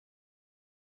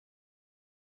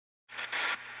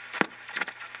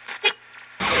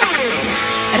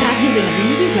della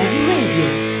Navigli Web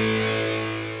Radio.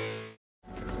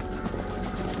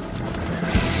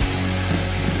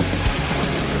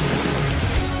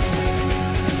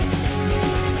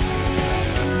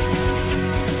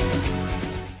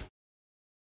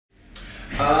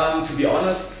 To be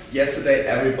honest, yesterday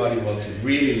everybody was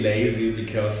really lazy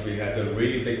because we had a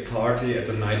really big party at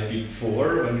the night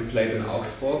before when we played in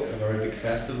Augsburg, a very big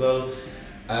festival.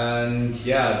 And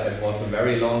yeah, it was a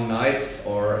very long night,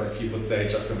 or if you would say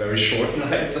just a very short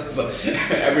night, so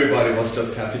everybody was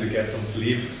just happy to get some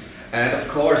sleep. And of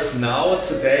course now,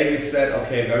 today we said,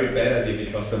 okay, very bad idea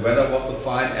because the weather was so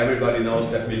fine. Everybody knows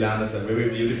that Milan is a very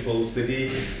beautiful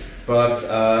city. But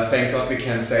thank God we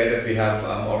can say that we have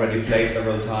already played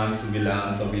several times in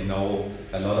Milan, so we know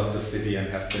a lot of the city and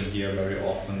have been here very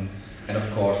often. And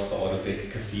of course saw the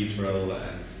big cathedral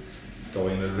and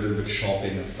going a little bit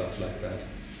shopping and stuff like that.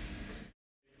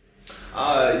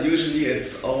 Usually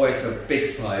it's always a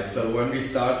big fight, so when we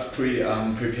start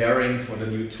preparing for the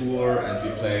new tour and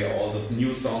we play all the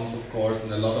new songs of course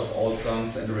and a lot of old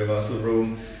songs in the rehearsal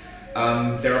room,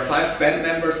 there are 5 band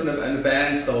members in the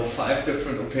band, so 5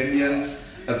 different opinions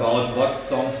about what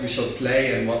songs we should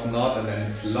play and what not, and then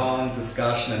it's long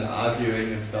discussion and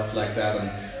arguing and stuff like that,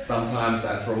 and sometimes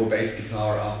I throw a bass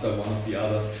guitar after one of the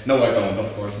others. No, I don't,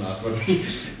 of course not. But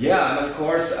yeah, and of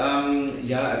course,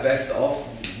 yeah, a best of,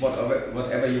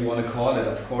 whatever you want to call it.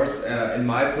 Of course, in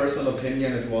my personal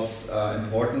opinion, it was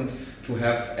important to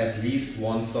have at least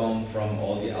one song from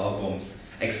all the albums.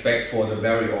 Except for the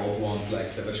very old ones like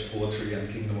Savage Poetry and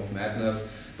Kingdom of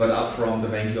Madness. But up from the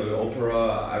Vainglory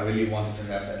Opera, I really wanted to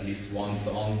have at least one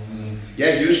song.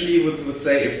 Yeah, usually would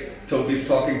say if Toby's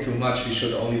talking too much, we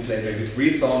should only play maybe 3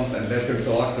 songs and let him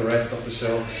talk the rest of the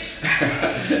show.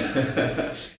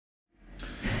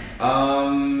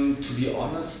 To be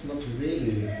honest, not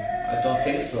really. I don't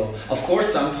think so. Of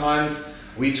course, sometimes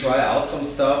we try out some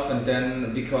stuff and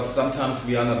then, because sometimes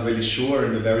we are not really sure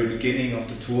in the very beginning of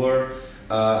the tour,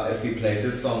 if we play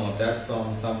this song or that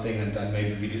song, something, and then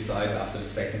maybe we decide after the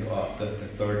second or after the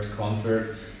third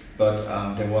concert. But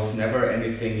there was never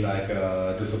anything like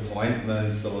a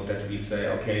disappointment, so that we say,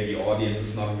 okay, the audience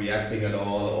is not reacting at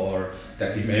all, or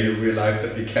that we maybe realize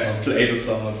that we cannot play the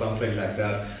song or something like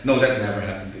that. No, that never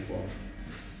happened before.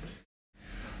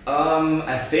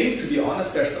 I think, to be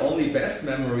honest, there's only best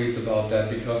memories about that,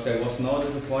 because there was no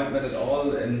disappointment at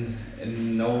all in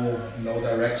no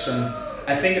direction.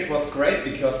 I think it was great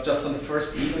because just on the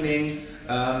first evening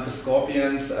the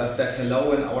Scorpions said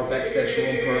hello in our backstage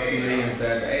room personally and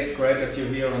said, hey, it's great that you're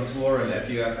here on tour, and if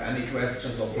you have any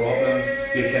questions or problems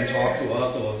you can talk to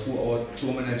us or to our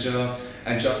tour manager.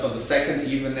 And just on the second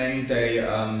evening they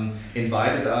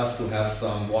invited us to have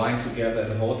some wine together at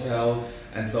the hotel,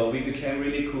 and so we became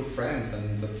really cool friends,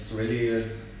 and that's really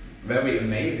very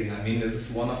amazing. I mean, this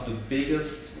is one of the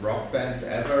biggest rock bands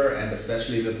ever, and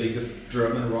especially the biggest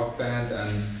German rock band,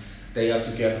 and they are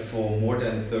together for more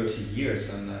than 30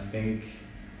 years, and I think,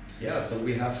 yeah, so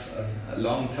we have a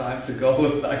long time to go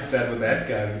like that with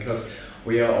Edguy, because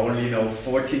we are only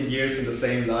 14 years in the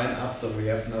same lineup, so we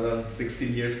have another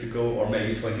 16 years to go, or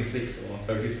maybe 26 or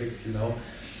 36,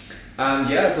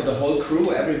 yeah, so the whole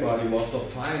crew, everybody was so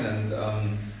fine, and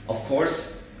of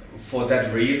course, for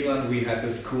that reason, we had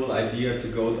this cool idea to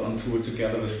go on tour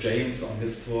together with James on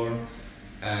this tour,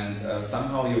 and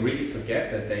somehow you really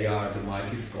forget that they are the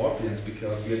mighty Scorpions,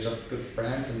 because we are just good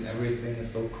friends and everything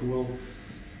is so cool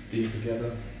being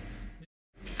together.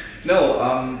 No,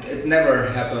 it never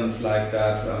happens like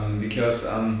that, because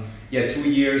yeah,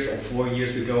 2 years or 4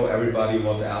 years ago everybody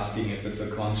was asking if it's a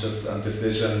conscious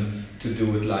decision to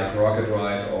do it like Rocket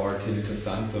Ride or Tinnitus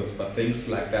Sanctus, but things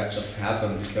like that just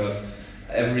happen because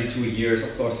every 2 years,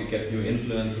 of course, you get new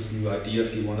influences, new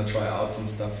ideas, you want to try out some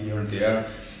stuff here and there.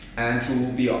 And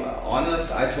to be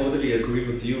honest, I totally agree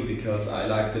with you, because I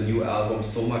like the new album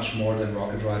so much more than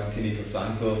Rocket Ride and Tinnitus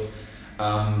Sanctus.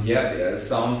 Yeah, it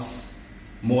sounds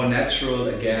more natural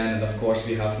again, and of course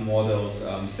we have more those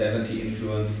 70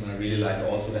 influences, and I really like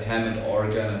also the Hammond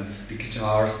organ, and the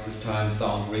guitars this time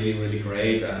sound really, really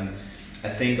great. And I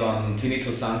think on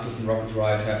Tinnitus Sanctus and Rocket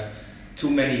Ride have too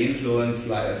many influence,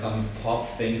 like some pop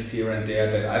things here and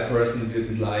there that I personally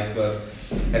didn't like. But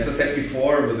as I said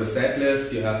before, with the set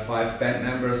list you have 5 band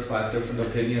members, 5 different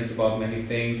opinions about many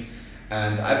things,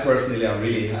 and I personally am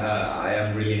really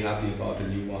happy about the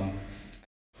new one.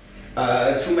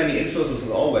 Too many influences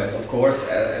as always, of course,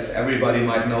 as everybody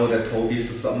might know that Toby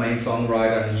is the main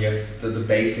songwriter and he has the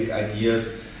basic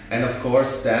ideas, and of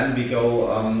course then we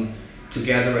go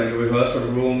together in the rehearsal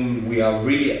room. We are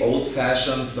really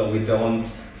old-fashioned, so we don't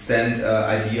send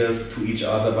ideas to each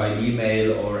other by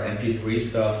email or MP3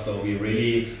 stuff. So we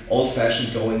really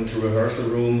old-fashioned go into rehearsal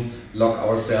room, lock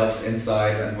ourselves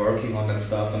inside and working on that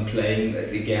stuff and playing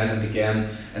it again and again.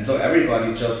 And so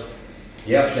everybody just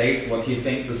plays what he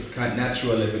thinks is kind of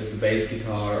natural, if it's the bass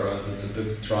guitar or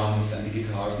the drums and the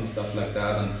guitars and stuff like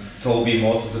that. And Toby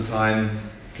most of the time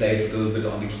plays a little bit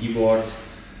on the keyboards.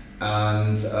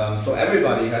 And so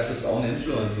everybody has his own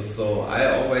influences. So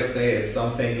I always say it's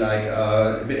something like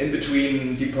in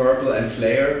between Deep Purple and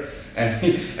Slayer,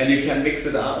 and you can mix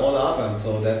it all up. And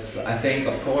so that's, I think,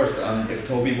 of course, if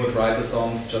Toby would write the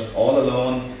songs just all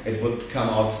alone, it would come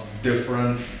out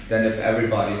different than if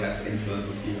everybody has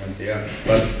influences here and there.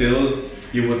 But still,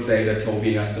 you would say that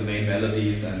Toby has the main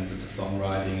melodies and the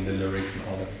songwriting and the lyrics and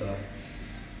all that stuff.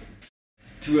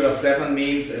 2 out of 7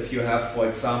 means if you have, for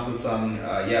example, some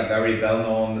very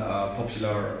well-known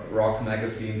popular rock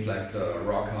magazines like the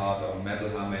Rock Hard or Metal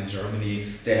Hammer in Germany,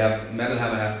 they have, Metal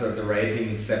Hammer has the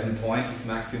rating 7 points is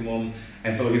maximum,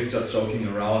 and so he's just joking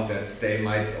around that they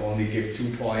might only give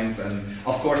 2 points. And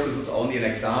of course this is only an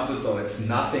example, so it's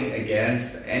nothing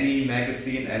against any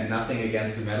magazine and nothing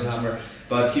against the Metal Hammer.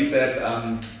 But he says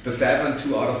the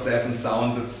 2 out of 7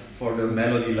 sounded, for the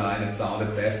melody line, it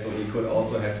sounded best, so he could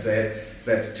also have said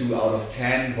 2 out of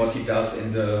 10 what he does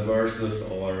in the verses,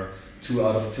 or 2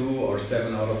 out of 2 or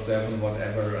 7 out of 7,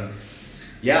 whatever. And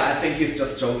yeah, I think he's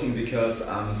just joking because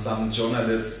some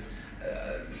journalists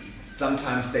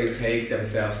sometimes they take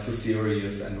themselves too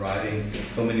serious and writing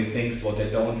so many things what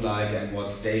they don't like and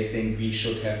what they think we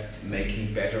should have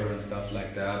making better and stuff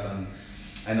like that.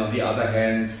 And on the other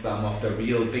hand, some of the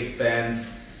real big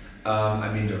bands,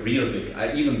 I mean the real big,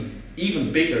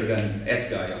 even bigger than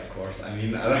Edguy, of course. I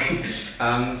mean,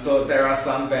 so there are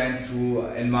some bands who,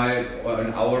 in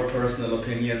our personal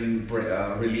opinion,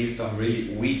 release some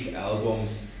really weak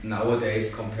albums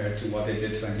nowadays compared to what they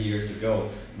did 20 years ago.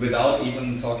 Without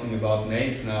even talking about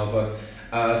names now, but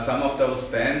some of those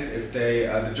bands, if they,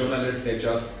 the journalists, they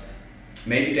just,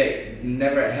 maybe they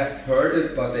never have heard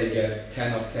it, but they get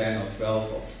 10 of 10 or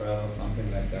 12 of 12 or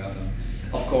something like that. And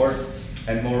of course,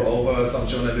 and moreover, some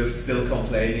journalists still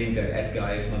complaining that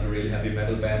Edguy is not a real heavy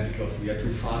metal band because we are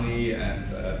too funny and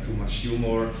too much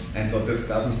humor, and so this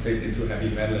doesn't fit into heavy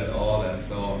metal at all. And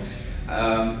so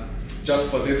just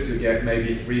for this you get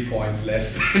maybe 3 points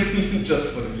less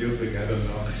just for the music, I don't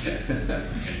know.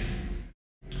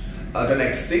 The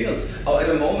next singles. Oh, at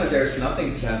the moment there's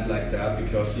nothing planned like that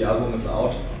because the album is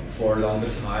out for a longer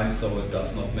time, so it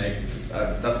does not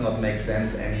make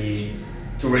sense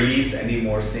to release any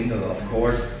more single. Of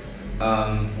course,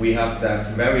 we have that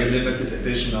very limited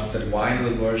edition of that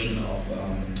vinyl version of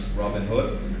Robin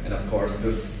Hood, and of course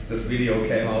this video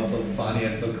came out so funny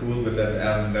and so cool with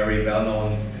that very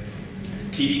well-known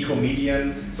TV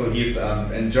comedian. So he's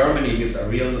in Germany, he's a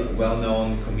real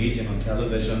well-known comedian on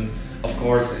television. Of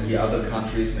course, in the other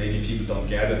countries maybe people don't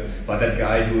get it, but that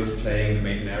guy who is playing the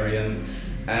Maid Marian,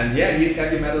 and yeah, he's a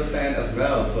heavy metal fan as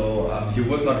well, so you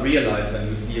would not realize when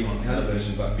you see him on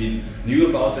television, but we knew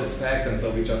about this fact, and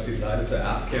so we just decided to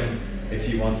ask him if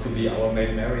he wants to be our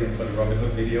Maid Marian for the Robin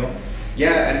Hood video.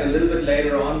 Yeah, and a little bit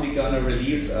later on we're gonna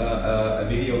release a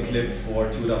video clip for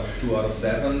 2 out of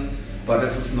 7, but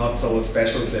this is not so a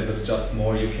special clip, it's just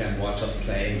more you can watch us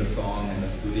playing the song in the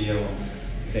studio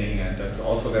thing, and that's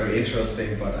also very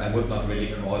interesting, but I would not really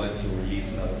call it to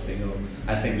release another single.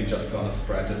 I think we're just gonna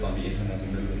spread this on the internet a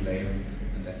little bit later,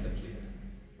 and that's it.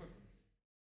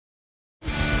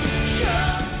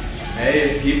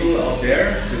 Hey people out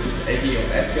there, this is Edguy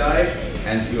of Edguy,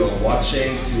 and you are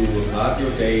watching to Radio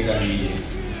dei Navigli.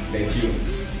 Stay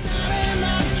tuned.